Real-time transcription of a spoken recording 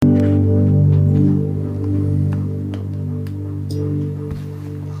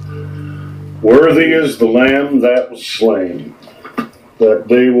Worthy is the Lamb that was slain. That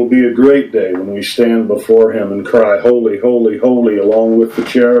day will be a great day when we stand before him and cry, holy, holy, holy, along with the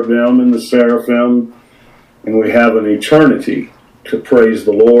cherubim and the seraphim. And we have an eternity to praise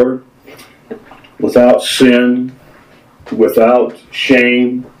the Lord without sin, without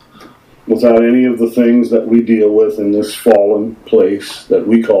shame, without any of the things that we deal with in this fallen place that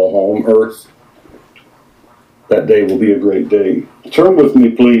we call home, earth. That day will be a great day. Turn with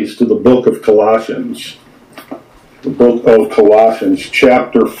me, please, to the book of Colossians. The book of Colossians,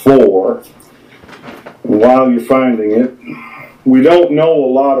 chapter 4. And while you're finding it, we don't know a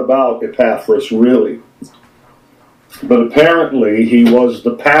lot about Epaphras, really. But apparently, he was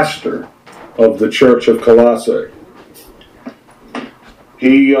the pastor of the church of Colossae.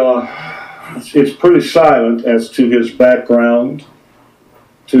 It's pretty silent as to his background,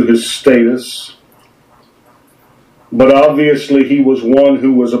 to his status. But obviously he was one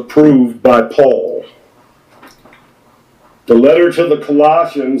who was approved by Paul. The letter to the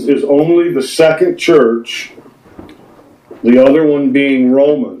Colossians is only the second church, the other one being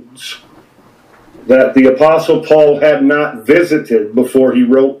Romans, that the Apostle Paul had not visited before he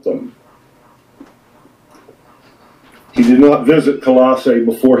wrote them. He did not visit Colossae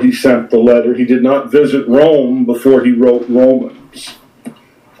before he sent the letter. He did not visit Rome before he wrote Romans.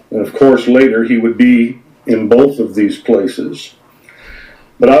 And of course later he would be in both of these places.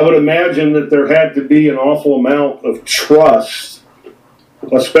 But I would imagine that there had to be an awful amount of trust,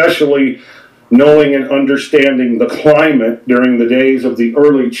 especially knowing and understanding the climate during the days of the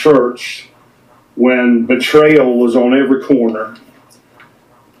early church, when betrayal was on every corner,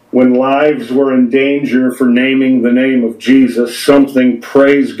 when lives were in danger for naming the name of Jesus, something,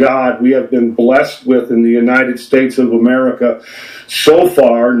 praise God, we have been blessed with in the United States of America so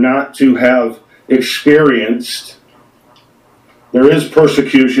far not to have experienced. There is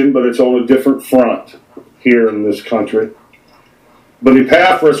persecution, but it's on a different front here in this country. But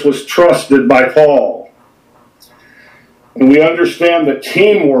Epaphras was trusted by Paul. And we understand that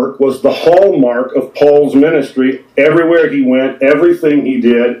teamwork was the hallmark of Paul's ministry. Everywhere he went, everything he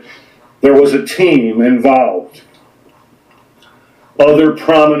did, there was a team involved. Other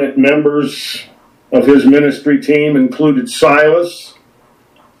prominent members of his ministry team included Silas,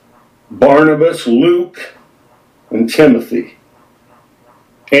 Barnabas, Luke, and Timothy.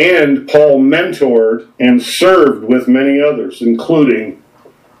 And Paul mentored and served with many others, including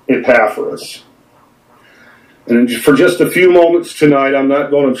Epaphras. And for just a few moments tonight, I'm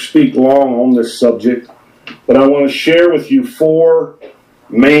not going to speak long on this subject, but I want to share with you 4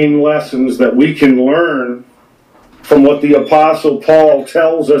 main lessons that we can learn from what the Apostle Paul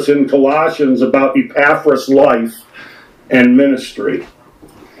tells us in Colossians about Epaphras' life and ministry.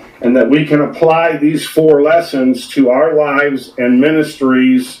 And that we can apply these 4 lessons to our lives and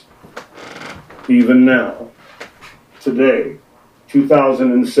ministries even now, today,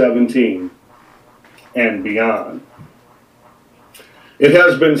 2017, and beyond. It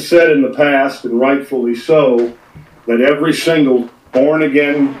has been said in the past, and rightfully so, that every single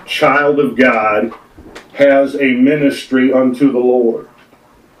born-again child of God has a ministry unto the Lord.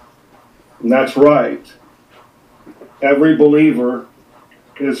 And that's right. Every believer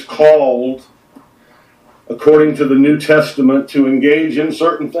is called, according to the New Testament, to engage in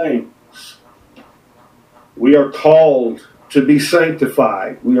certain things. We are called to be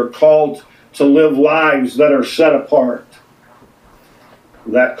sanctified. We are called to live lives that are set apart.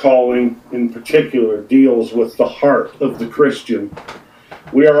 That calling in particular deals with the heart of the Christian.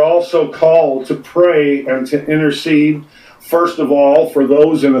 We are also called to pray and to intercede, first of all, for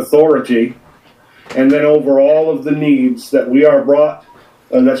those in authority, and then over all of the needs that we are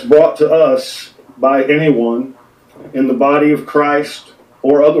that's brought to us by anyone in the body of Christ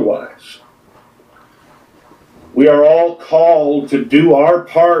or otherwise. We are all called to do our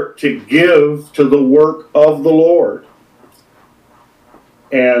part to give to the work of the Lord.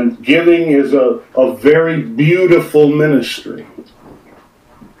 And giving is a very beautiful ministry.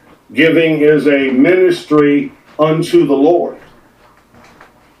 Giving is a ministry unto the Lord.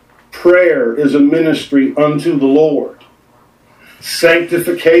 Prayer is a ministry unto the Lord.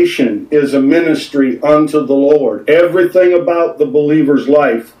 Sanctification is a ministry unto the Lord. Everything about the believer's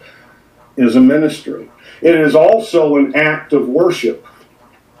life is a ministry. It is also an act of worship.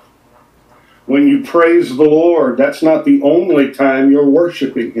 When you praise the Lord, that's not the only time you're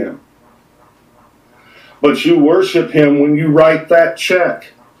worshiping Him. But you worship Him when you write that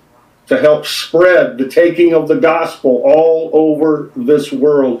check to help spread the taking of the gospel all over this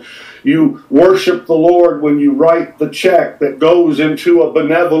world. You worship the Lord when you write the check that goes into a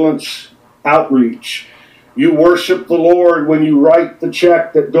benevolence outreach. You worship the Lord when you write the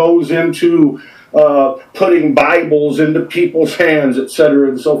check that goes into putting Bibles into people's hands, etc.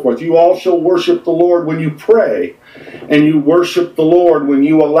 and so forth. You also worship the Lord when you pray. And you worship the Lord when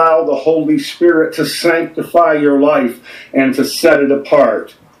you allow the Holy Spirit to sanctify your life and to set it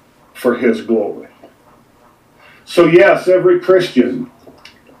apart for His glory. So yes, every Christian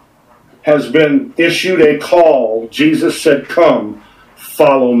has been issued a call. Jesus said, "Come,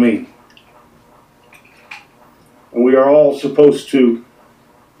 follow me." And we are all supposed to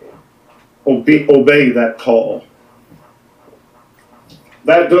obey that call.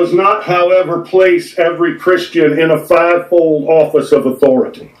 That does not, however, place every Christian in a fivefold office of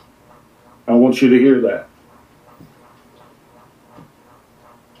authority. I want you to hear that.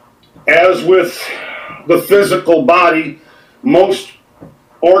 As with the physical body, most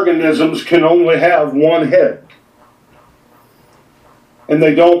organisms can only have one head. And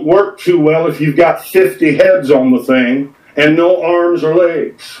they don't work too well if you've got 50 heads on the thing and no arms or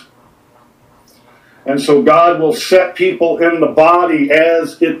legs. And so God will set people in the body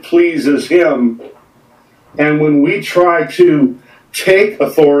as it pleases Him. And when we try to take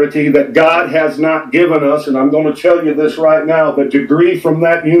authority that God has not given us, and I'm going to tell you this right now, the degree from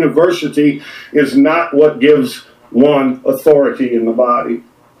that university is not what gives one authority in the body.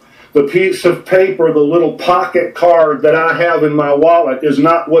 The piece of paper, the little pocket card that I have in my wallet is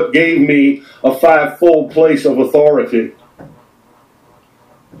not what gave me a fivefold place of authority.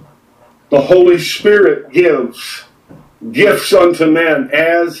 The Holy Spirit gives gifts unto men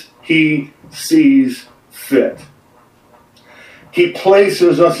as He sees fit. He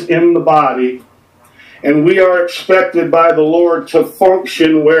places us in the body, and we are expected by the Lord to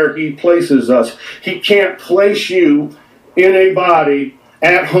function where He places us. He can't place you in a body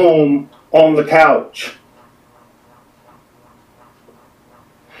at home on the couch.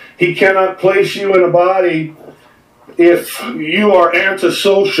 He cannot place you in a body if you are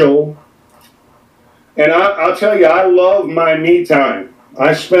antisocial. And I'll tell you, I love my me time.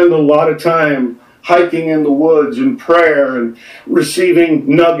 I spend a lot of time hiking in the woods and prayer and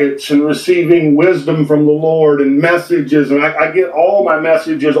receiving nuggets and receiving wisdom from the Lord and messages. And I get all my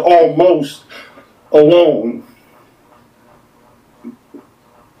messages almost alone.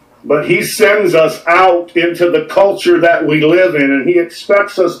 But He sends us out into the culture that we live in, and He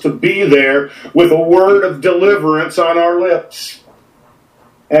expects us to be there with a word of deliverance on our lips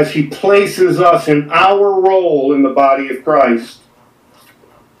as He places us in our role in the body of Christ.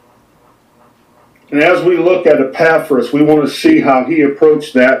 And as we look at Epaphras, we want to see how he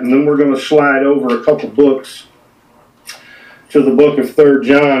approached that, and then we're going to slide over a couple books to the book of 3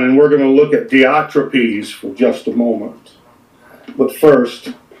 John, and we're going to look at Diotrephes for just a moment. But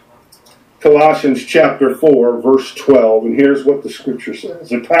first, Colossians chapter 4, verse 12, and here's what the scripture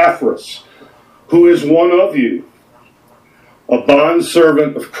says. Epaphras, who is one of you, a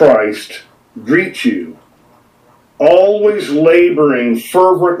bondservant of Christ, greets you, always laboring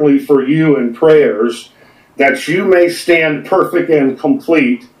fervently for you in prayers, that you may stand perfect and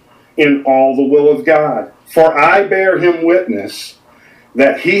complete in all the will of God. For I bear him witness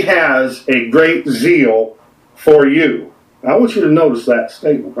that he has a great zeal for you. Now, I want you to notice that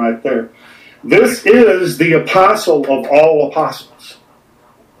statement right there. This is the apostle of all apostles,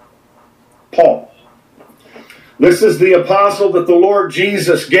 Paul. This is the apostle that the Lord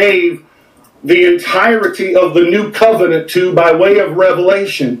Jesus gave the entirety of the new covenant to by way of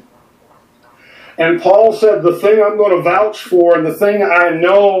revelation. And Paul said, the thing I'm going to vouch for and the thing I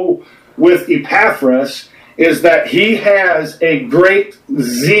know with Epaphras is that he has a great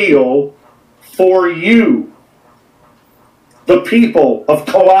zeal for you, the people of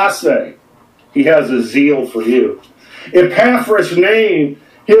Colossae. He has a zeal for you. Epaphras' name,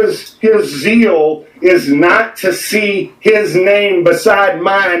 his zeal is not to see his name beside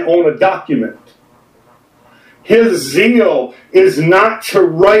mine on a document. His zeal is not to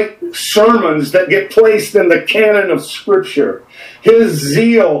write sermons that get placed in the canon of Scripture. His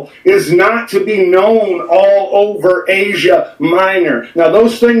zeal is not to be known all over Asia Minor. Now,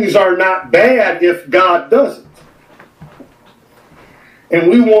 those things are not bad if God does it. And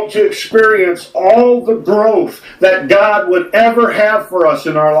we want to experience all the growth that God would ever have for us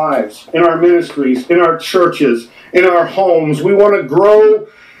in our lives, in our ministries, in our churches, in our homes. We want to grow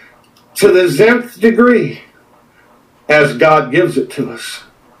to the 10th degree as God gives it to us.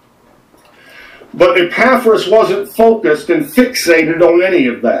 But Epaphras wasn't focused and fixated on any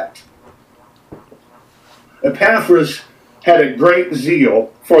of that. Epaphras had a great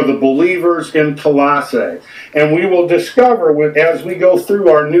zeal for the believers in Colossae. And we will discover, as we go through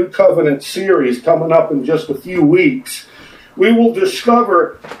our New Covenant series coming up in just a few weeks, we will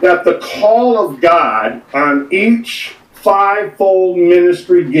discover that the call of God on each fivefold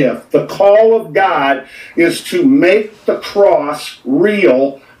ministry gift, the call of God is to make the cross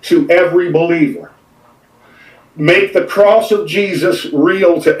real to every believer. Make the cross of Jesus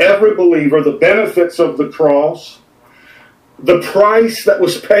real to every believer, the benefits of the cross, the price that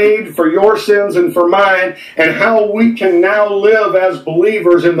was paid for your sins and for mine, and how we can now live as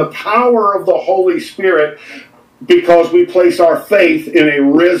believers in the power of the Holy Spirit because we place our faith in a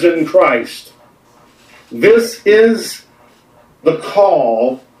risen Christ. This is the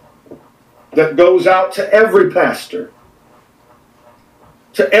call that goes out to every pastor,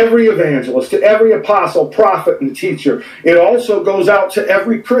 to every evangelist, to every apostle, prophet, and teacher. It also goes out to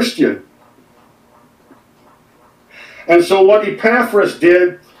every Christian. And so what Epaphras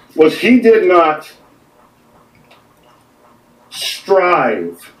did was he did not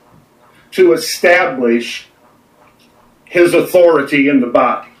strive to establish his authority in the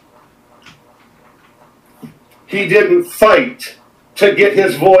body. He didn't fight to get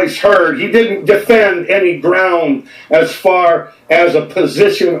his voice heard. He didn't defend any ground as far as a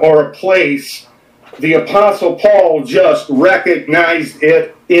position or a place. The Apostle Paul just recognized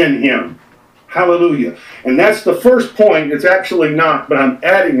it in him. Hallelujah. And that's the first point. It's actually not, but I'm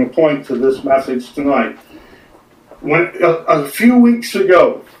adding a point to this message tonight. When a few weeks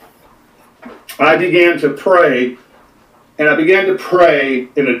ago, I began to pray, and I began to pray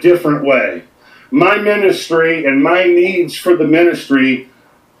in a different way. My ministry and my needs for the ministry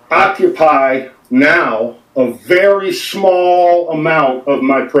occupy now a very small amount of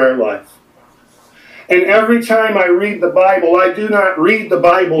my prayer life. And every time I read the Bible, I do not read the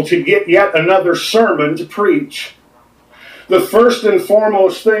Bible to get yet another sermon to preach. The first and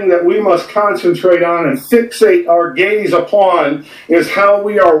foremost thing that we must concentrate on and fixate our gaze upon is how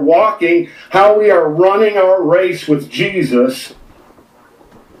we are walking, how we are running our race with Jesus,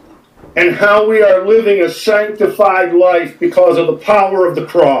 and how we are living a sanctified life because of the power of the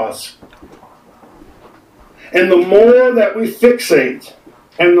cross. And the more that we fixate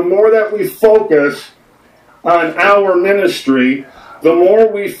and the more that we focus on our ministry, the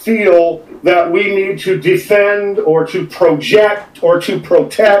more we feel that we need to defend or to project or to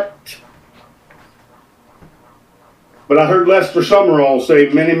protect. But I heard Lester Sumrall say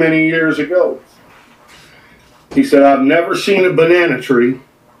many, many years ago, he said, I've never seen a banana tree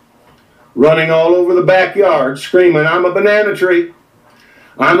running all over the backyard screaming, I'm a banana tree,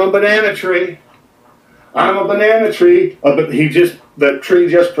 I'm a banana tree, I'm a banana tree. But that tree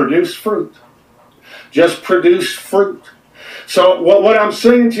just produced fruit. Just produced fruit. So what I'm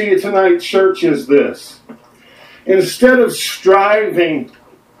saying to you tonight, church, is this. Instead of striving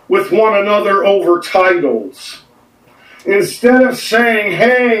with one another over titles, instead of saying,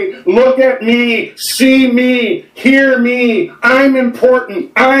 hey, look at me, see me, hear me, I'm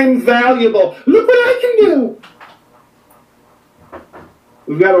important, I'm valuable, look what I can do.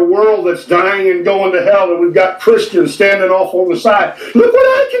 We've got a world that's dying and going to hell, and we've got Christians standing off on the side. Look what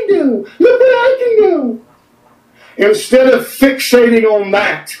I can do, look what I can do. Instead of fixating on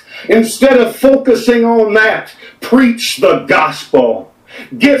that, instead of focusing on that, preach the gospel.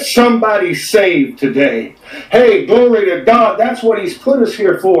 Get somebody saved today. Hey, glory to God. That's what He's put us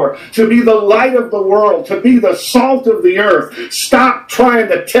here for. To be the light of the world. To be the salt of the earth. Stop trying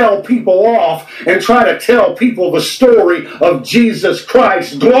to tell people off and try to tell people the story of Jesus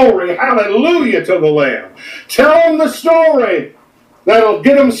Christ. Glory, hallelujah to the Lamb. Tell them the story. That'll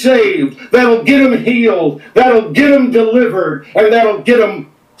get them saved. That'll get them healed. That'll get them delivered. And that'll get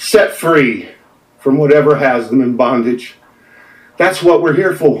them set free from whatever has them in bondage. That's what we're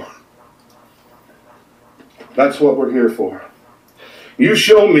here for. That's what we're here for. You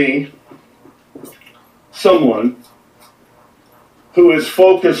show me someone who is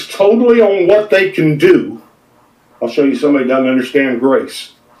focused totally on what they can do. I'll show you somebody who doesn't understand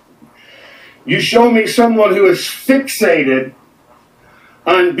grace. You show me someone who is fixated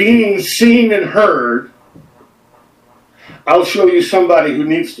on being seen and heard. I'll show you somebody who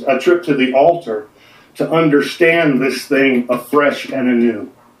needs a trip to the altar to understand this thing afresh and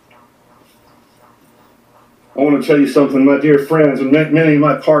anew. I want to tell you something, my dear friends, and many of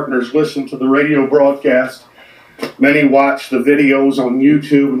my partners listen to the radio broadcast. Many watch the videos on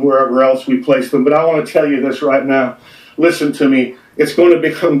YouTube and wherever else we place them. But I want to tell you this right now. Listen to me. It's going to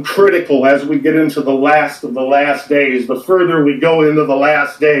become critical as we get into the last of the last days. The further we go into the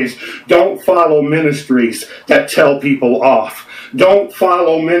last days, don't follow ministries that tell people off. Don't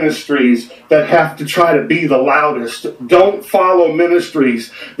follow ministries that have to try to be the loudest. Don't follow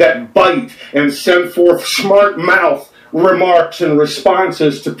ministries that bite and send forth smart mouth remarks and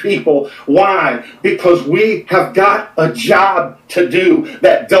responses to people. Why? Because we have got a job to do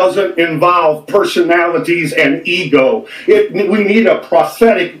that doesn't involve personalities and ego. We need a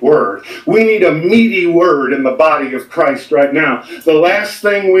prophetic word. We need a meaty word in the body of Christ right now. The last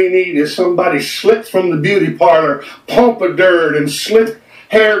thing we need is somebody slick from the beauty parlor, pompadour and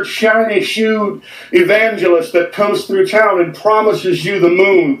slick-haired, shiny-shoed evangelist that comes through town and promises you the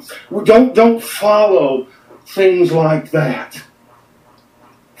moon. Don't follow things like that.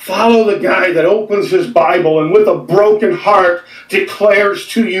 Follow the guy that opens his Bible and with a broken heart declares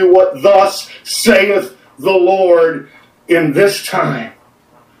to you what thus saith the Lord in this time,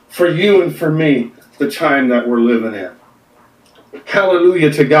 for you and for me, the time that we're living in.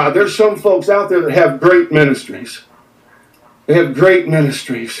 Hallelujah to God. There's some folks out there that have great ministries. They have great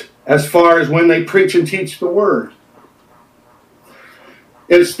ministries as far as when they preach and teach the Word.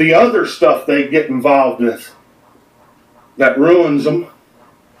 It's the other stuff they get involved with that ruins them,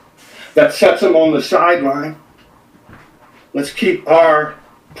 that sets them on the sideline. Let's keep our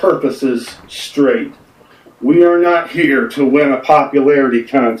purposes straight. We are not here to win a popularity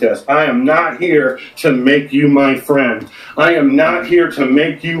contest. I am not here to make you my friend. I am not here to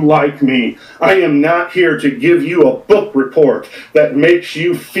make you like me. I am not here to give you a book report that makes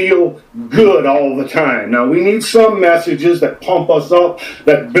you feel good all the time. Now, we need some messages that pump us up,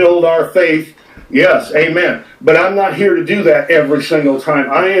 that build our faith. Yes, amen. But I'm not here to do that every single time.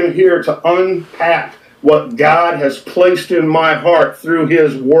 I am here to unpack what God has placed in my heart through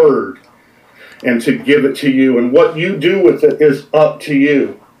His Word and to give it to you. And what you do with it is up to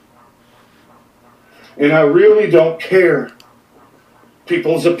you. And I really don't care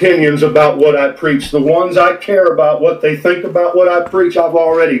people's opinions about what I preach. The ones I care about, what they think about what I preach, I've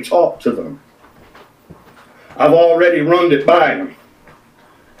already talked to them. I've already run it by them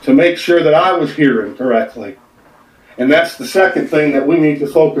to make sure that I was hearing correctly. And that's the second thing that we need to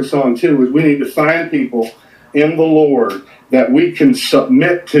focus on too, is we need to find people in the Lord that we can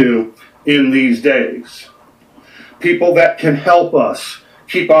submit to in these days. People that can help us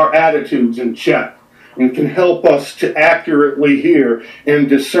keep our attitudes in check and can help us to accurately hear and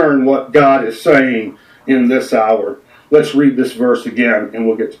discern what God is saying in this hour. Let's read this verse again and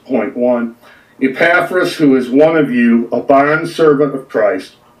we'll get to point 1. Epaphras, who is one of you, a bondservant of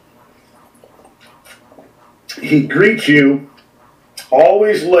Christ, he greets you,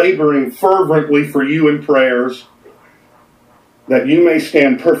 always laboring fervently for you in prayers, that you may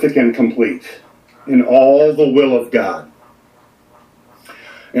stand perfect and complete in all the will of God.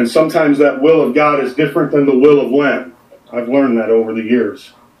 And sometimes that will of God is different than the will of Len. I've learned that over the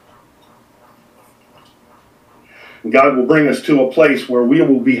years. And God will bring us to a place where we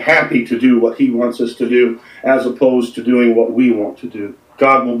will be happy to do what He wants us to do, as opposed to doing what we want to do.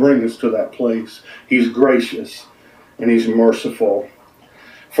 God will bring us to that place. He's gracious and He's merciful.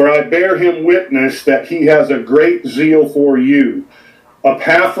 For I bear Him witness that He has a great zeal for you.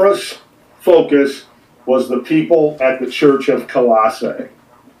 Epaphras' focus was the people at the church of Colossae,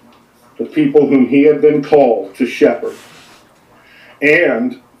 the people whom he had been called to shepherd.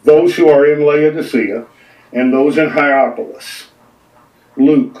 And those who are in Laodicea and those in Hierapolis.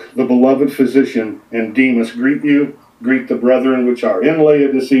 Luke, the beloved physician, and Demas greet you. Greet the brethren which are in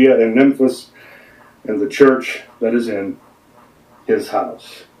Laodicea and Memphis, and the church that is in his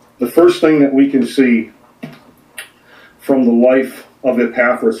house. The first thing that we can see from the life of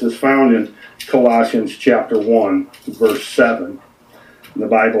Epaphras is found in Colossians chapter 1, verse 7. The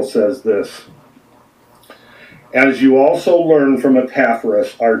Bible says this: As you also learned from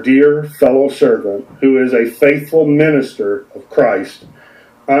Epaphras, our dear fellow servant, who is a faithful minister of Christ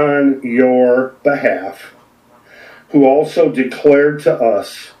on your behalf, who also declared to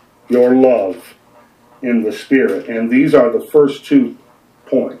us your love in the Spirit. And these are the first 2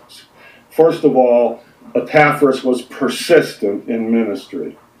 points. First of all, Epaphras was persistent in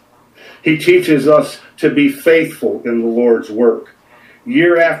ministry. He teaches us to be faithful in the Lord's work,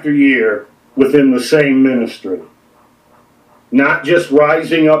 year after year, within the same ministry. Not just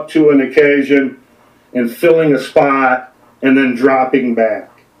rising up to an occasion and filling a spot and then dropping back.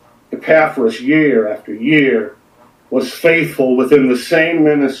 Epaphras, year after year, was faithful within the same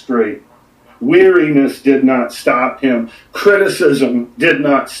ministry. Weariness did not stop him. Criticism did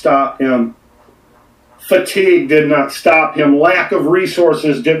not stop him. Fatigue did not stop him. Lack of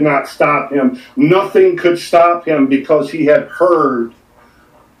resources did not stop him. Nothing could stop him because he had heard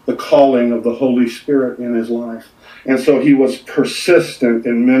the calling of the Holy Spirit in his life. And so he was persistent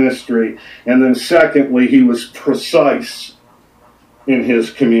in ministry. And then secondly, he was precise in his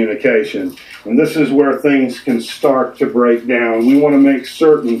communication. And this is where things can start to break down. We want to make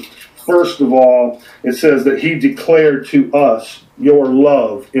certain First of all, it says that he declared to us your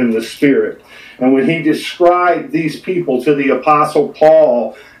love in the Spirit. And when he described these people to the Apostle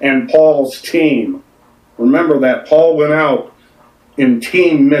Paul and Paul's team, remember that Paul went out in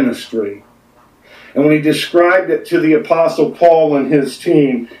team ministry. And when he described it to the Apostle Paul and his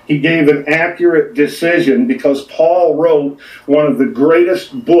team, he gave an accurate decision because Paul wrote one of the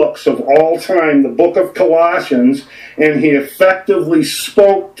greatest books of all time, the book of Colossians, and he effectively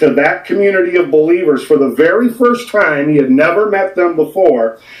spoke to that community of believers for the very first time. He had never met them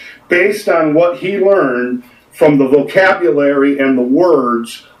before, based on what he learned from the vocabulary and the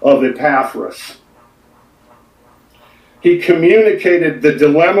words of Epaphras. He communicated the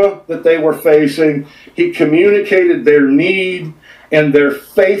dilemma that they were facing. He communicated their need and their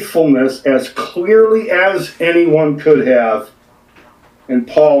faithfulness as clearly as anyone could have. And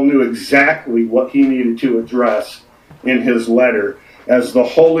Paul knew exactly what he needed to address in his letter as the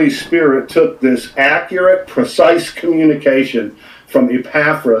Holy Spirit took this accurate, precise communication from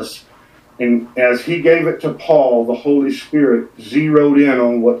Epaphras, and as he gave it to Paul, the Holy Spirit zeroed in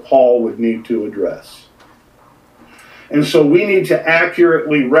on what Paul would need to address. And so we need to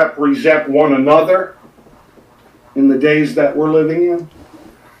accurately represent one another in the days that we're living in.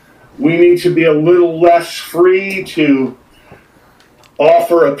 We need to be a little less free to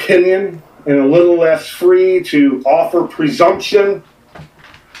offer opinion and a little less free to offer presumption.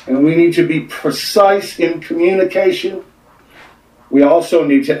 And we need to be precise in communication. We also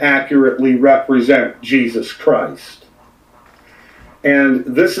need to accurately represent Jesus Christ. And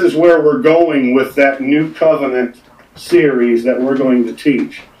this is where we're going with that New Covenant series that we're going to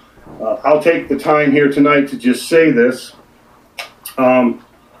teach. I'll take the time here tonight to just say this.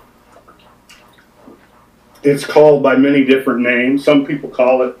 It's called by many different names. Some people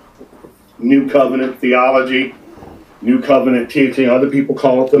call it New Covenant theology, New Covenant teaching. Other people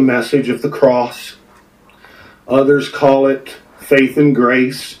call it the message of the cross. Others call it faith and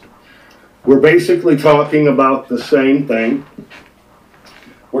grace. We're basically talking about the same thing.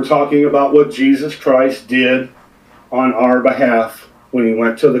 We're talking about what Jesus Christ did on our behalf when he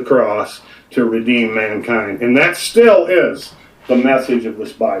went to the cross to redeem mankind. And that still is the message of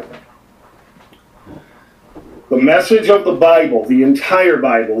this Bible. The message of the Bible, the entire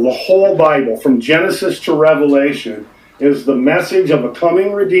Bible, the whole Bible, from Genesis to Revelation, is the message of a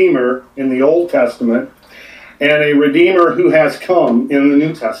coming Redeemer in the Old Testament and a Redeemer who has come in the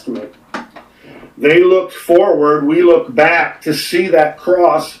New Testament. They looked forward, we look back to see that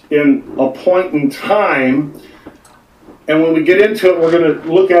cross in a point in time. And when we get into it, we're going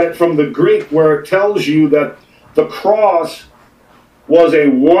to look at it from the Greek, where it tells you that the cross was a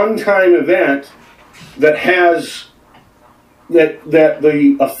one-time event that has that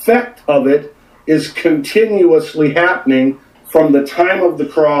the effect of it is continuously happening from the time of the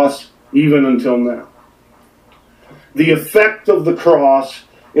cross even until now. The effect of the cross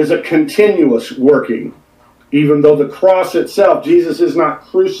is a continuous working. Even though the cross itself, Jesus is not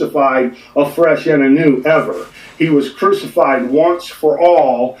crucified afresh and anew ever. He was crucified once for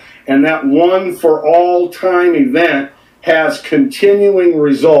all, and that one for all time event has continuing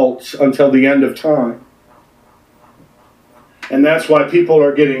results until the end of time. And that's why people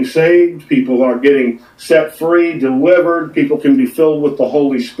are getting saved, people are getting set free, delivered, people can be filled with the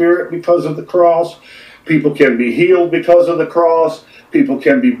Holy Spirit because of the cross, people can be healed because of the cross, people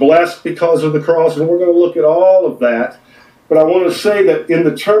can be blessed because of the cross, and we're going to look at all of that. But I want to say that in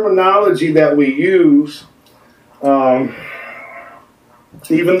the terminology that we use,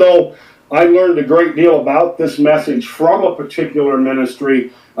 even though I learned a great deal about this message from a particular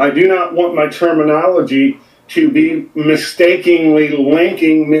ministry, I do not want my terminology to be mistakenly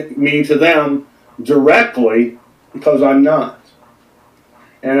linking me to them directly, because I'm not.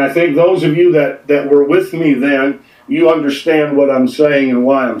 And I think those of you that were with me then, you understand what I'm saying and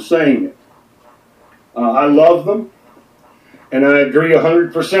why I'm saying it. I love them, and I agree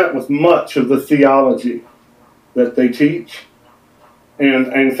 100% with much of the theology that they teach.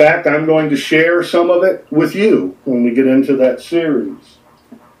 And in fact, I'm going to share some of it with you when we get into that series.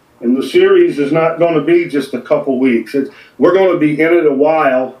 And the series is not going to be just a couple weeks. We're going to be in it a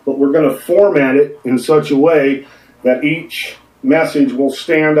while, but we're going to format it in such a way that each message will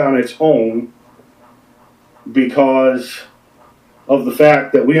stand on its own, because of the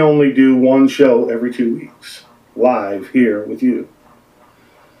fact that we only do one show every 2 weeks, live here with you.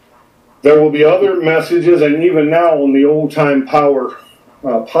 There will be other messages, and even now on the Old Time Power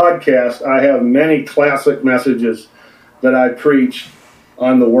podcast, I have many classic messages that I preach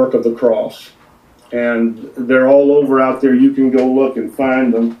on the work of the cross. And they're all over out there. You can go look and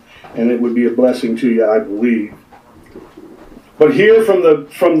find them, and it would be a blessing to you, I believe. But here from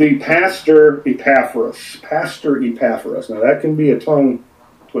the Pastor Epaphras. Now that can be a tongue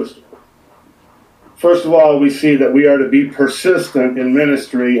twister. First of all, we see that we are to be persistent in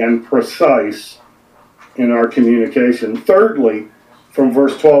ministry and precise in our communication. Thirdly, from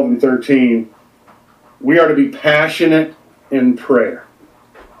verse 12 and 13, we are to be passionate in prayer.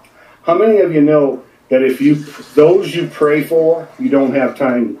 How many of you know that if those you pray for, you don't have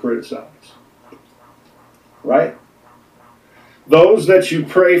time to criticize? Right? Those that you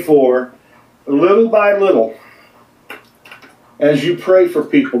pray for, little by little, as you pray for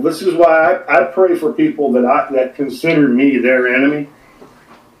people. This is why I pray for people that consider me their enemy.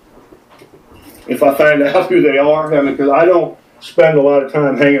 If I find out who they are, because I don't spend a lot of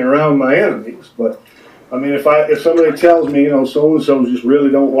time hanging around my enemies, but I mean, if somebody tells me, so-and-so just really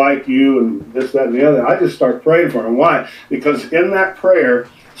don't like you and this, that, and the other, I just start praying for them. Why? Because in that prayer,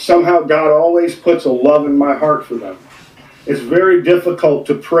 somehow God always puts a love in my heart for them. It's very difficult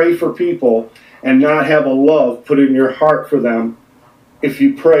to pray for people and not have a love put in your heart for them if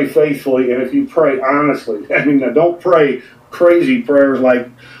you pray faithfully and if you pray honestly. I mean, now don't pray crazy prayers like,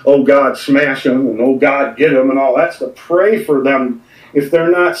 oh God, smash them, and oh God, get them, and all that stuff. Pray for them. If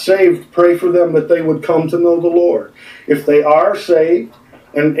they're not saved, pray for them that they would come to know the Lord. If they are saved,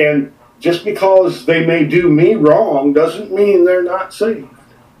 and just because they may do me wrong doesn't mean they're not saved.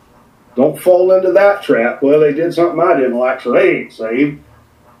 Don't fall into that trap. Well, they did something I didn't like, so they ain't saved.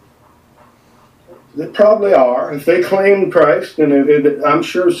 They probably are. If they claim Christ, and I'm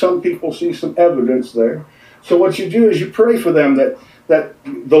sure some people see some evidence there. So what you do is you pray for them that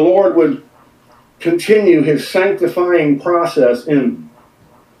the Lord would continue His sanctifying process in them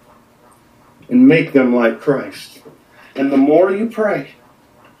and make them like Christ. And the more you pray,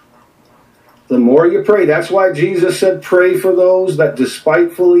 the more you pray. That's why Jesus said, pray for those that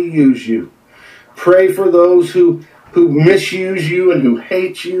despitefully use you. Pray for those who misuse you and who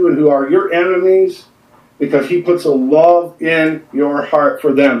hate you and who are your enemies, because He puts a love in your heart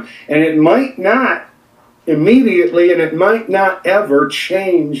for them. And it might not immediately, and it might not ever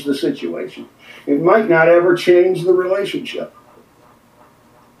change the situation. It might not ever change the relationship.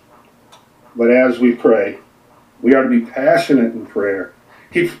 But as we pray, we are to be passionate in prayer.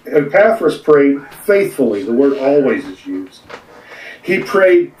 Epaphras prayed faithfully. The word always is used. He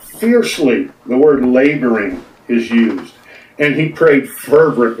prayed fiercely. The word laboring is used. And he prayed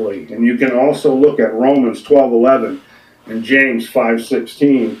fervently. And you can also look at Romans 12:11 and James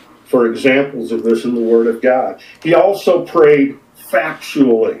 5:16 for examples of this in the Word of God. He also prayed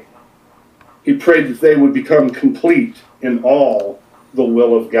factually. He prayed that they would become complete in all the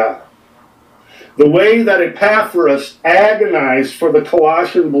will of God. The way that Epaphras agonized for the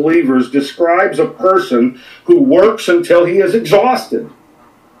Colossian believers describes a person who works until he is exhausted.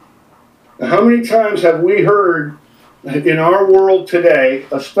 Now, how many times have we heard in our world today,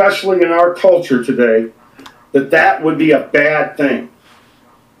 especially in our culture today, that would be a bad thing?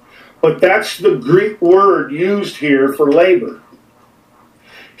 But that's the Greek word used here for labor.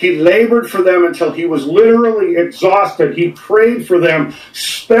 He labored for them until he was literally exhausted. He prayed for them,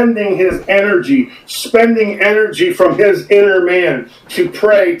 spending energy from his inner man to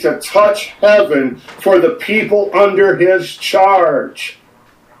pray, to touch heaven for the people under his charge.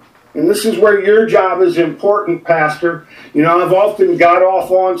 And this is where your job is important, Pastor. I've often got off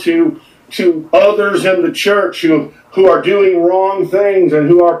onto others in the church who are doing wrong things and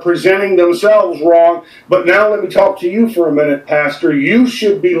who are presenting themselves wrong. But now let me talk to you for a minute, Pastor. You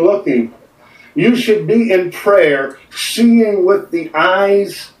should be looking. You should be in prayer, seeing with the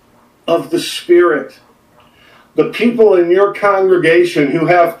eyes of the Spirit. The people in your congregation who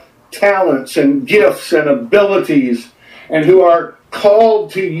have talents and gifts and abilities and who are called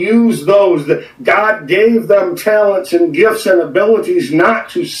to use those, that God gave them talents and gifts and abilities not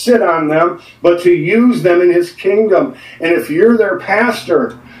to sit on them, but to use them in His kingdom. And if you're their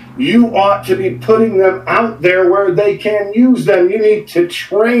pastor, you ought to be putting them out there where they can use them. You need to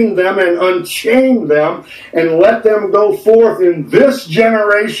train them and unchain them and let them go forth in this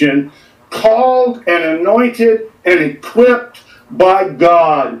generation, called and anointed and equipped by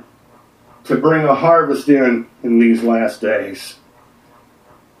God to bring a harvest in these last days.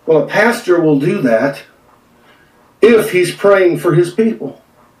 Well, a pastor will do that if he's praying for his people.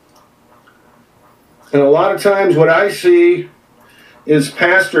 And a lot of times what I see is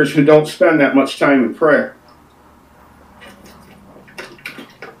pastors who don't spend that much time in prayer.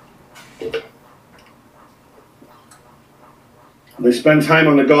 They spend time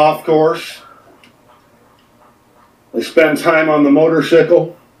on the golf course. They spend time on the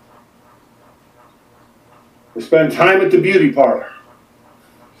motorcycle. They spend time at the beauty parlor.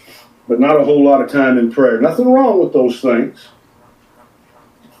 But not a whole lot of time in prayer. Nothing wrong with those things.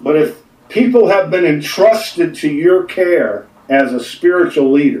 But if people have been entrusted to your care as a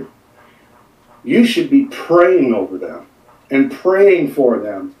spiritual leader, you should be praying over them and praying for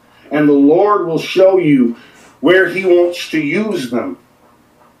them. And the Lord will show you where He wants to use them.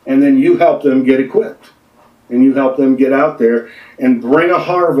 And then you help them get equipped. And you help them get out there and bring a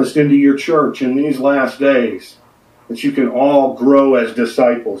harvest into your church in these last days, that you can all grow as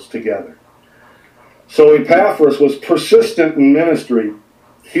disciples together. So Epaphras was persistent in ministry.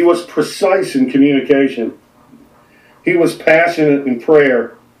 He was precise in communication. He was passionate in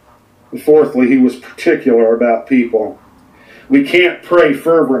prayer. And fourthly, he was particular about people. We can't pray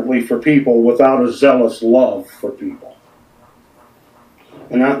fervently for people without a zealous love for people.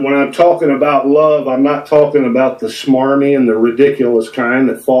 And when I'm talking about love, I'm not talking about the smarmy and the ridiculous kind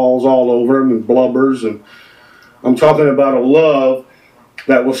that falls all over them and blubbers. And I'm talking about a love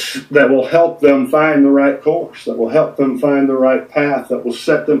that will help them find the right course, that will help them find the right path, that will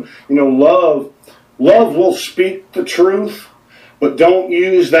set them. Love will speak the truth, but don't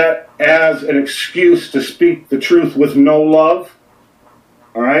use that as an excuse to speak the truth with no love.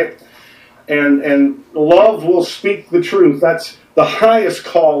 All right? And love will speak the truth. That's the highest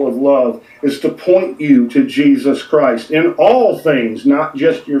call of love, is to point you to Jesus Christ in all things, not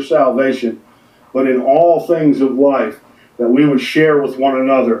just your salvation, but in all things of life, that we would share with one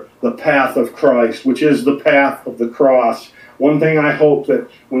another the path of Christ, which is the path of the cross. One thing I hope that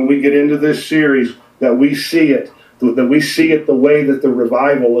when we get into this series, that we see it the way that the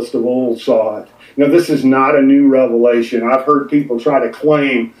revivalists of old saw it. This is not a new revelation. I've heard people try to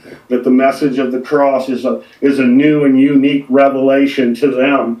claim that the message of the cross is a new and unique revelation to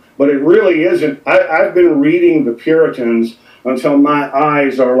them, but it really isn't. I've been reading the Puritans until my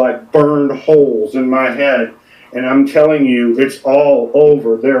eyes are like burned holes in my head. And I'm telling you, it's all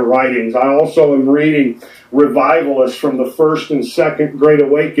over their writings. I also am reading revivalists from the First and Second Great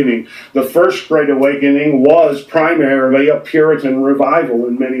Awakening. The First Great Awakening was primarily a Puritan revival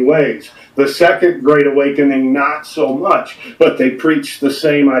in many ways. The Second Great Awakening, not so much, but they preached the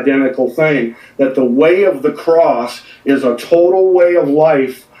same identical thing, that the way of the cross is a total way of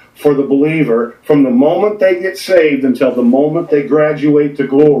life for the believer from the moment they get saved until the moment they graduate to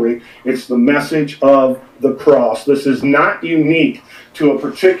glory. It's the message of the cross. This is not unique to a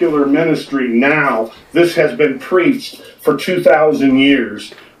particular ministry now. This has been preached for 2,000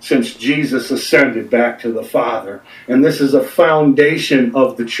 years since Jesus ascended back to the Father. And this is a foundation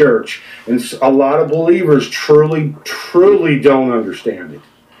of the church. And a lot of believers truly don't understand it.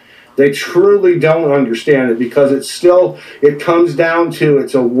 They truly don't understand it, because it comes down to,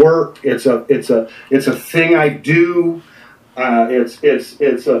 it's a work, it's a thing I do, it's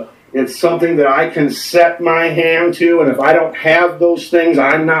something that I can set my hand to, and if I don't have those things,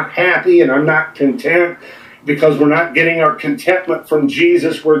 I'm not happy and I'm not content, because we're not getting our contentment from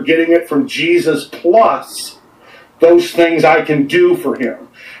Jesus, we're getting it from Jesus plus those things I can do for Him.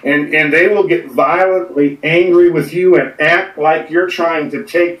 And they will get violently angry with you and act like you're trying to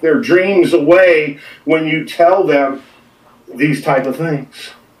take their dreams away when you tell them these type of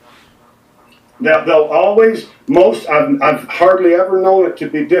things. Now, they'll always, I've hardly ever known it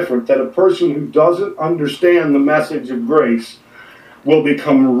to be different, that a person who doesn't understand the message of grace will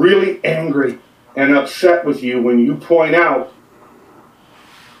become really angry and upset with you when you point out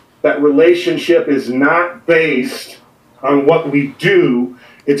that relationship is not based on what we do.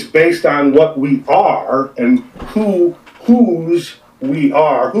 It's based on what we are and whose we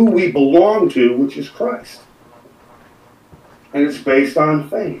are, who we belong to, which is Christ. And it's based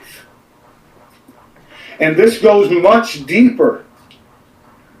on faith. And this goes much deeper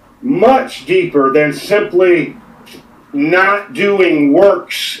than simply not doing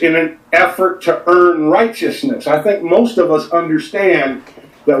works in an effort to earn righteousness. I think most of us understand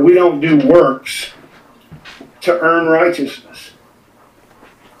that we don't do works to earn righteousness.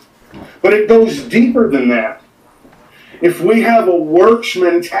 But it goes deeper than that. If we have a works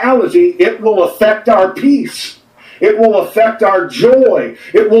mentality, it will affect our peace. It will affect our joy.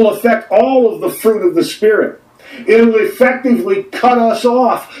 It will affect all of the fruit of the Spirit. It will effectively cut us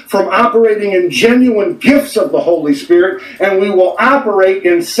off from operating in genuine gifts of the Holy Spirit, and we will operate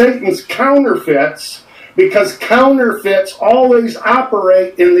in Satan's counterfeits, because counterfeits always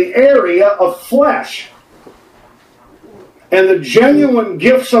operate in the area of flesh. And the genuine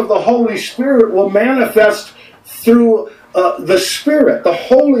gifts of the Holy Spirit will manifest through the Spirit, the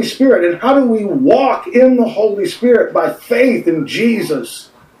Holy Spirit. And how do we walk in the Holy Spirit? By faith in Jesus.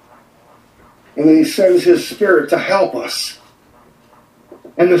 And then He sends His Spirit to help us.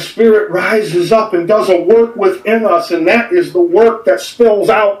 And the Spirit rises up and does a work within us, and that is the work that spills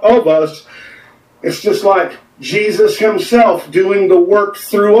out of us. It's just like Jesus himself doing the work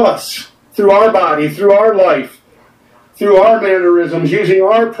through us, through our body, through our life, through our mannerisms, using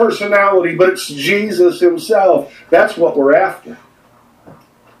our personality, but it's Jesus himself. That's what we're after.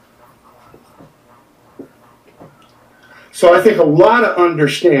 So I think a lot of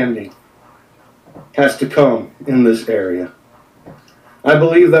understanding has to come in this area. I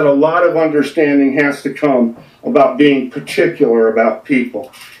believe that a lot of understanding has to come about being particular about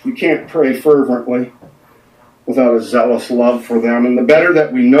people. You can't pray fervently without a zealous love for them. And the better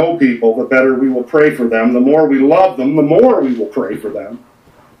that we know people, the better we will pray for them. The more we love them, the more we will pray for them.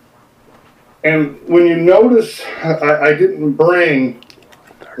 And when you notice, I didn't bring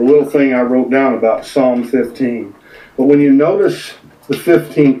the little thing I wrote down about Psalm 15. But when you notice the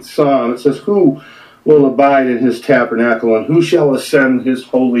 15th Psalm, it says, who will abide in his tabernacle, and who shall ascend his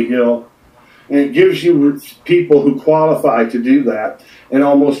holy hill? And it gives you people who qualify to do that. And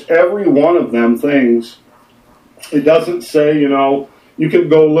almost every one of them things, it doesn't say, you can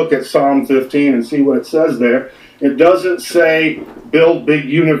go look at Psalm 15 and see what it says there. It doesn't say build big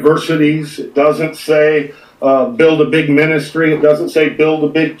universities. It doesn't say build a big ministry. It doesn't say build a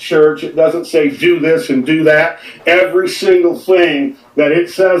big church. It doesn't say do this and do that. Every single thing that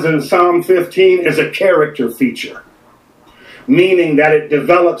it says in Psalm 15 is a character feature, meaning that it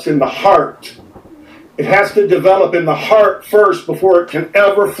develops in the heart. It has to develop in the heart first before it can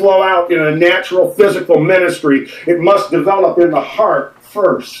ever flow out in a natural physical ministry. It must develop in the heart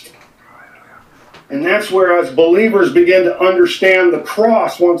first. And that's where, as believers begin to understand the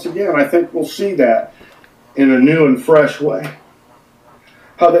cross once again, I think we'll see that in a new and fresh way.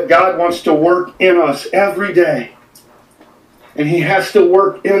 How that God wants to work in us every day. And he has to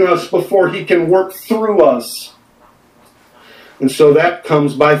work in us before he can work through us. And so that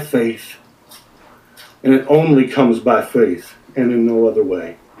comes by faith. And it only comes by faith and in no other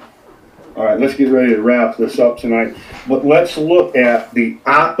way. All right, let's get ready to wrap this up tonight. But let's look at the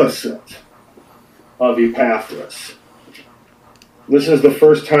opposite of Epaphras. This is the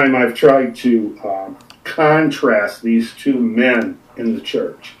first time I've tried to contrast these two men in the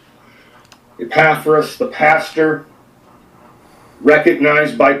church. Epaphras, the pastor,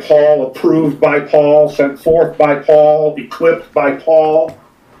 recognized by Paul, approved by Paul, sent forth by Paul, equipped by Paul.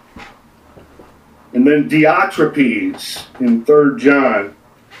 And then Diotrephes in 3 John.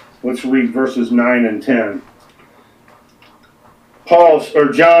 Let's read verses 9 and 10.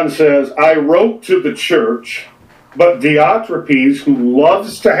 John says, I wrote to the church, but Diotrephes, who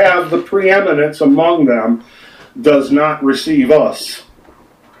loves to have the preeminence among them, does not receive us.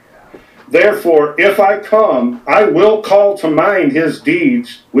 Therefore, if I come, I will call to mind his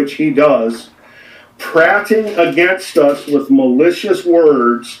deeds, which he does, prating against us with malicious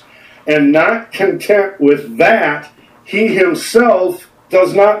words, and not content with that, he himself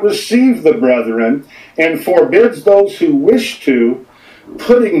does not receive the brethren, and forbids those who wish to,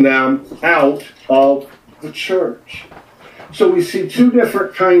 putting them out of the church. So we see two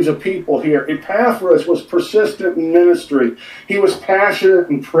different kinds of people here. Epaphras was persistent in ministry. He was passionate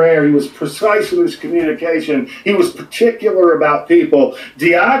in prayer. He was precise in his communication. He was particular about people.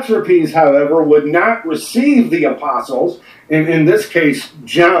 Diotrephes, however, would not receive the apostles, and in this case,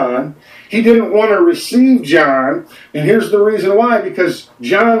 John. He didn't want to receive John, and here's the reason why. Because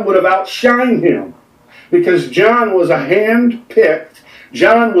John would have outshined him. Because John was a hand-picked,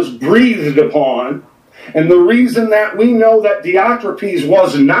 John was breathed upon. And the reason that we know that Diotrephes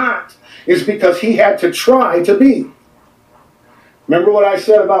was not is because he had to try to be. Remember what I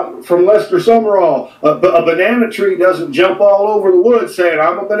said about from Lester Summerall? A banana tree doesn't jump all over the woods saying,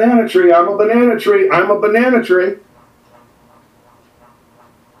 I'm a banana tree, I'm a banana tree, I'm a banana tree.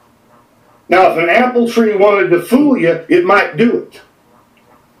 Now, if an apple tree wanted to fool you, it might do it.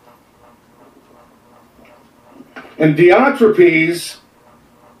 And Diotrephes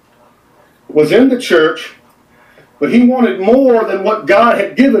was in the church, but he wanted more than what God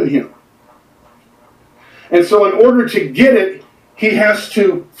had given him. And so in order to get it, he has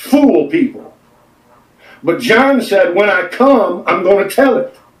to fool people. But John said, when I come, I'm going to tell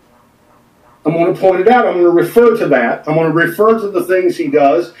it. I'm going to point it out. I'm going to refer to that. I'm going to refer to the things he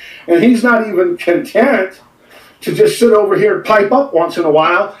does. And he's not even content to just sit over here and pipe up once in a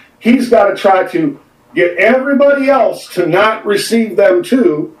while. He's got to try to get everybody else to not receive them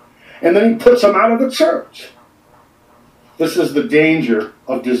too. And then he puts them out of the church. This is the danger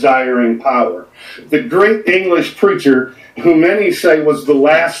of desiring power. The great English preacher, who many say was the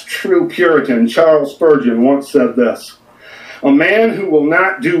last true Puritan, Charles Spurgeon, once said this: a man who will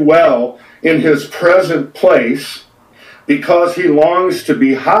not do well in his present place because he longs to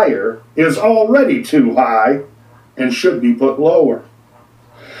be higher is already too high and should be put lower.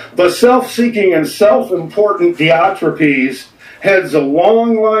 The self-seeking and self-important Diotrephes heads a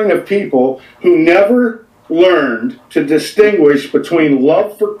long line of people who never learned to distinguish between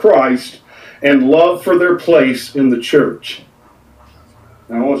love for Christ and love for their place in the church.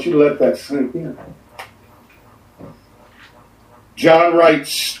 Now I want you to let that sink in. John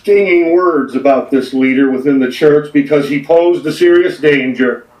writes stinging words about this leader within the church because he posed a serious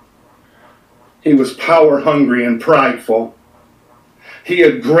danger. He was power-hungry and prideful. He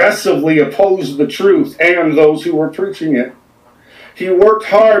aggressively opposed the truth and those who were preaching it. He worked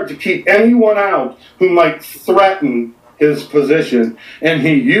hard to keep anyone out who might threaten his position, and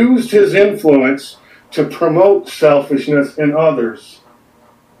he used his influence to promote selfishness in others.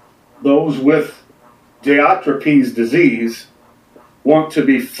 Those with Diotrephes' disease want to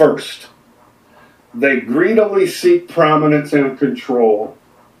be first. They greedily seek prominence and control,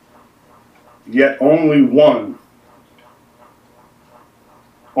 yet only one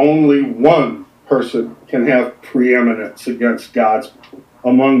person can have preeminence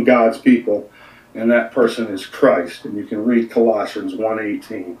among God's people, and that person is Christ. And you can read Colossians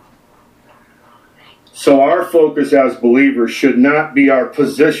 1:18. So our focus as believers should not be our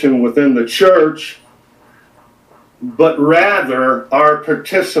position within the church, but rather our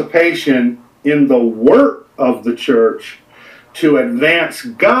participation in the work of the church to advance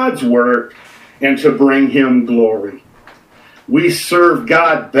God's work and to bring Him glory. We serve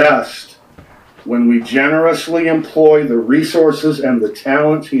God best when we generously employ the resources and the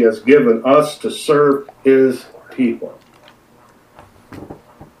talents He has given us to serve His people.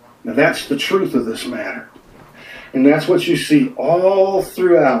 Now that's the truth of this matter. And that's what you see all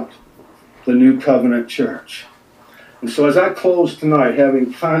throughout the New Covenant Church. And so as I close tonight,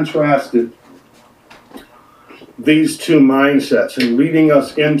 having contrasted these two mindsets and leading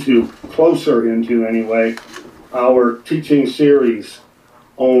us closer into anyway, our teaching series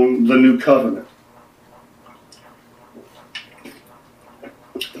on the New Covenant.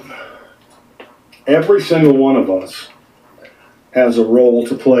 Every single one of us has a role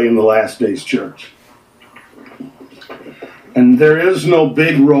to play in the last days church. And there is no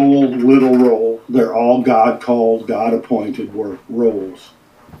big role, little role. They're all God-called, God-appointed roles.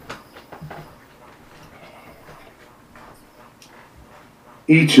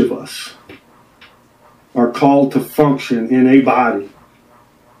 Each of us are called to function in a body,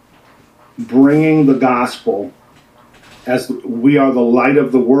 bringing the gospel as we are the light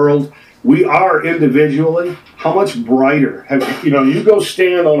of the world. We are individually. How much brighter? You go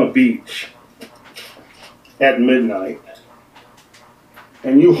stand on a beach at midnight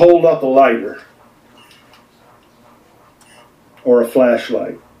and you hold up a lighter or a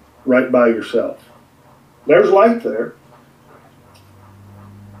flashlight right by yourself. There's light there.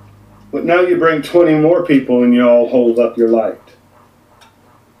 But now you bring 20 more people and you all hold up your light.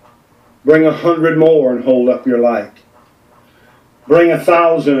 Bring 100 more and hold up your light. Bring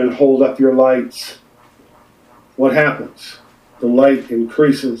 1,000 and hold up your lights. What happens? The light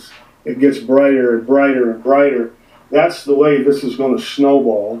increases. It gets brighter and brighter and brighter. That's the way this is going to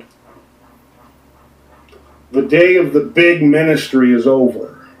snowball. The day of the big ministry is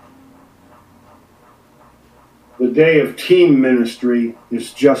over. The day of team ministry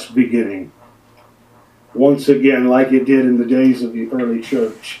is just beginning. Once again, like it did in the days of the early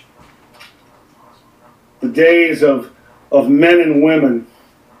church. The days of men and women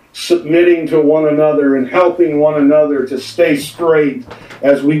submitting to one another and helping one another to stay straight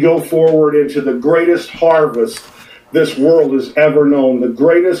as we go forward into the greatest harvest this world has ever known. The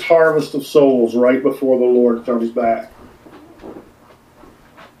greatest harvest of souls right before the Lord comes back.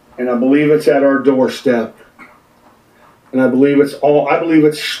 And I believe it's at our doorstep. And I believe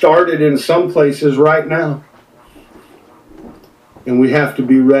it's started in some places right now. And we have to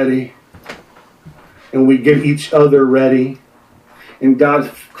be ready. And we get each other ready. And God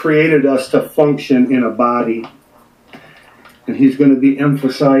created us to function in a body. And He's going to be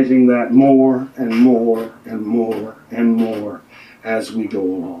emphasizing that more and more and more and more as we go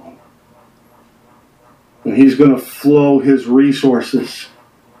along. And He's going to flow His resources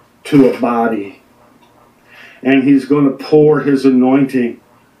to a body. And He's going to pour His anointing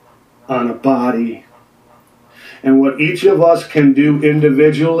on a body. And what each of us can do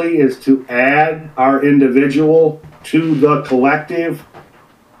individually is to add our individual to the collective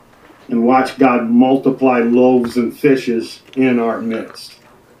and watch God multiply loaves and fishes in our midst.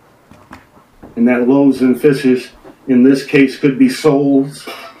 And that loaves and fishes, in this case, could be souls.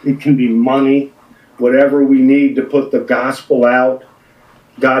 It can be money. Whatever we need to put the gospel out,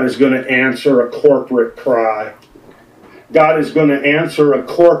 God is going to answer a corporate cry. God is going to answer a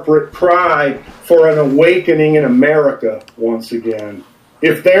corporate cry for an awakening in America once again.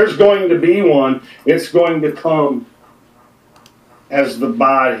 If there's going to be one, it's going to come as the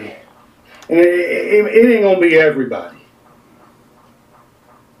body. And it ain't going to be everybody.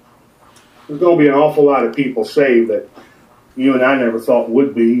 There's going to be an awful lot of people saved that you and I never thought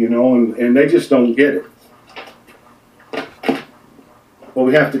would be, and they just don't get it. Well,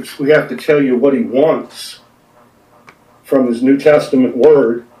 we have to tell you what he wants from his New Testament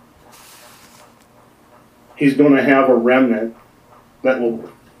word. He's going to have a remnant that will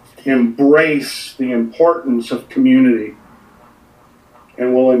embrace the importance of community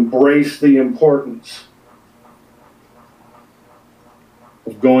and will embrace the importance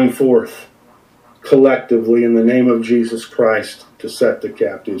of going forth collectively in the name of Jesus Christ to set the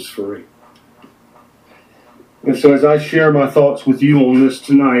captives free. And so as I share my thoughts with you on this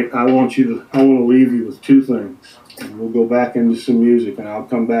tonight, I want to leave you with two things. And we'll go back into some music, and I'll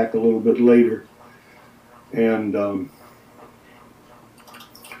come back a little bit later and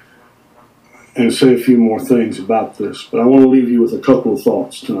say a few more things about this. But I want to leave you with a couple of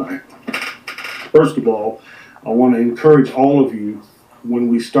thoughts tonight. First of all, I want to encourage all of you when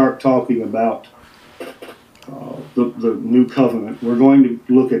we start talking about the new covenant. We're going to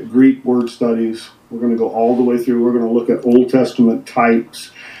look at Greek word studies. We're going to go all the way through. We're going to look at Old Testament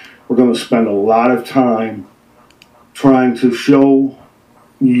types. We're going to spend a lot of time trying to show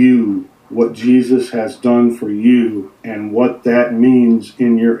you what Jesus has done for you and what that means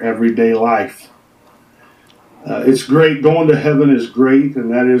in your everyday life. It's great. Going to heaven is great,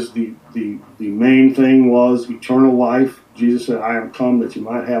 and that is the main thing was eternal life. Jesus said, I am come that you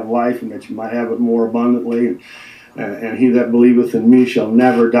might have life and that you might have it more abundantly. And he that believeth in me shall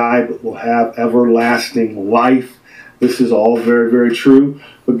never die, but will have everlasting life. This is all very, very true.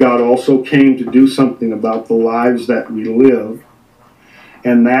 But God also came to do something about the lives that we live.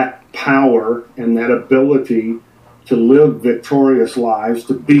 And that power and that ability to live victorious lives,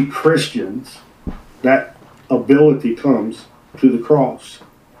 to be Christians, that ability comes through the cross.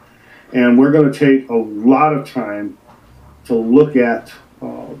 And we're going to take a lot of time to look at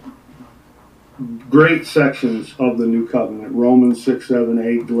great sections of the New Covenant. Romans 6, 7,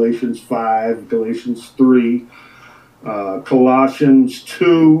 8, Galatians 5, Galatians 3, Colossians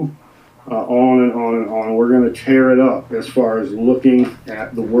 2, on and on and on. We're going to tear it up as far as looking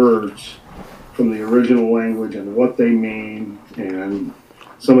at the words from the original language and what they mean. And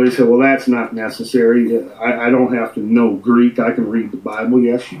somebody said, well, that's not necessary. I don't have to know Greek. I can read the Bible.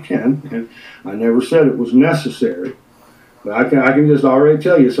 Yes, you can. And I never said it was necessary. But I can just already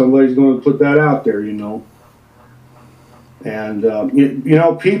tell you somebody's going to put that out there, And,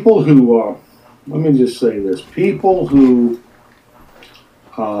 people who, let me just say this, people who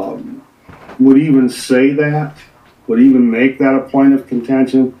would even say that, would even make that a point of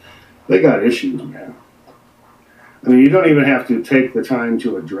contention, they got issues, man. I mean, you don't even have to take the time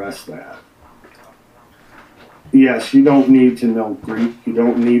to address that. Yes, you don't need to know Greek, you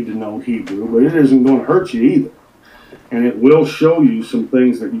don't need to know Hebrew, but it isn't going to hurt you either. And it will show you some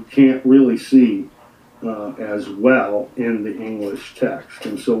things that you can't really see as well in the English text.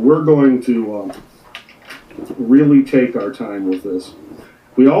 And so we're going to really take our time with this.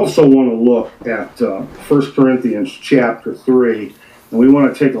 We also want to look at 1 Corinthians chapter 3, and we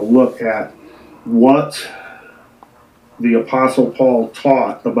want to take a look at what the Apostle Paul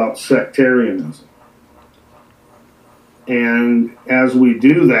taught about sectarianism. And as we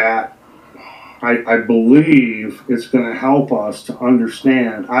do that, I believe it's going to help us to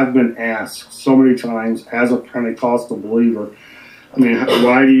understand. I've been asked so many times as a Pentecostal believer, I mean,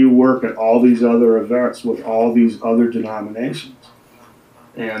 why do you work at all these other events with all these other denominations?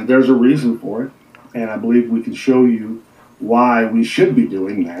 And there's a reason for it. And I believe we can show you why we should be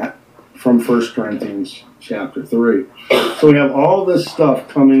doing that from 1 Corinthians chapter 3. So we have all this stuff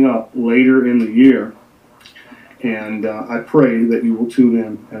coming up later in the year. And I pray that you will tune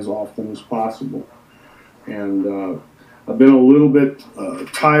in as often as possible. And I've been a little bit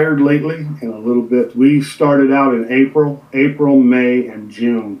tired lately, and a little bit. We started out in April, May, and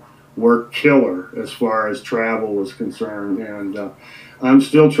June were killer as far as travel was concerned. And I'm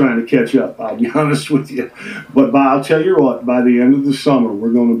still trying to catch up, I'll be honest with you. But I'll tell you what, by the end of the summer,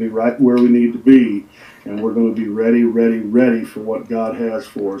 we're going to be right where we need to be. And we're going to be ready for what God has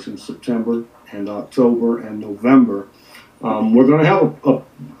for us in September and October and November. We're going to have a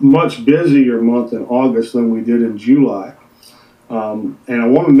much busier month in August than we did in July. And I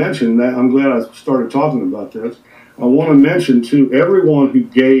want to mention that, I'm glad I started talking about this. I want to mention to everyone who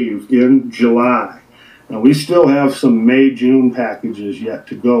gave in July. Now, we still have some May-June packages yet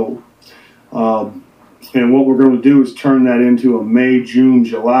to go. And what we're going to do is turn that into a May, June,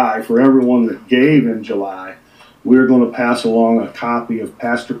 July for everyone that gave in July. we're going to pass along a copy of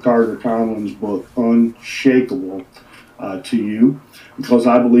Pastor Carter Conlon's book, Unshakable, to you, because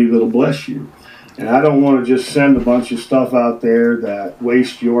I believe it'll bless you. And I don't want to just send a bunch of stuff out there that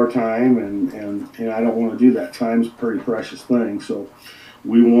waste your time, and I don't want to do that. Time's a pretty precious thing, so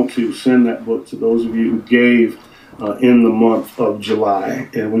we want to send that book to those of you who gave in the month of July.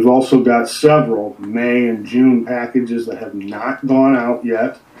 And we've also got several May and June packages that have not gone out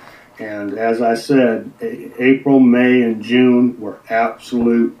yet. And as I said, April, May, and June were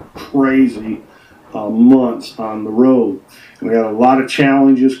absolute crazy months on the road. And we had a lot of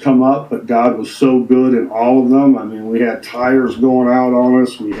challenges come up, but God was so good in all of them. I mean, we had tires going out on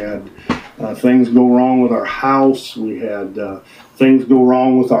us. We had things go wrong with our house. We had things go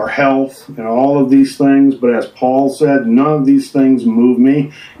wrong with our health and all of these things. But as Paul said, none of these things move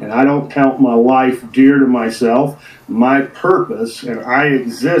me, and I don't count my life dear to myself. My purpose, and I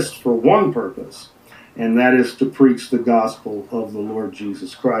exist for one purpose, and that is to preach the gospel of the Lord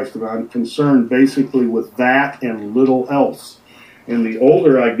Jesus Christ. And I'm concerned basically with that and little else. And the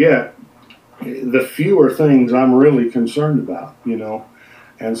older I get, the fewer things I'm really concerned about, you know.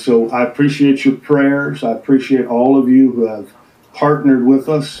 And so I appreciate your prayers. I appreciate all of you who have partnered with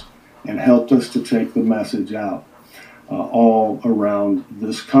us and helped us to take the message out all around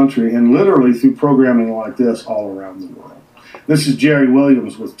this country, and literally through programming like this all around the world. This is Jerry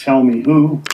Williams with Tell Me Who.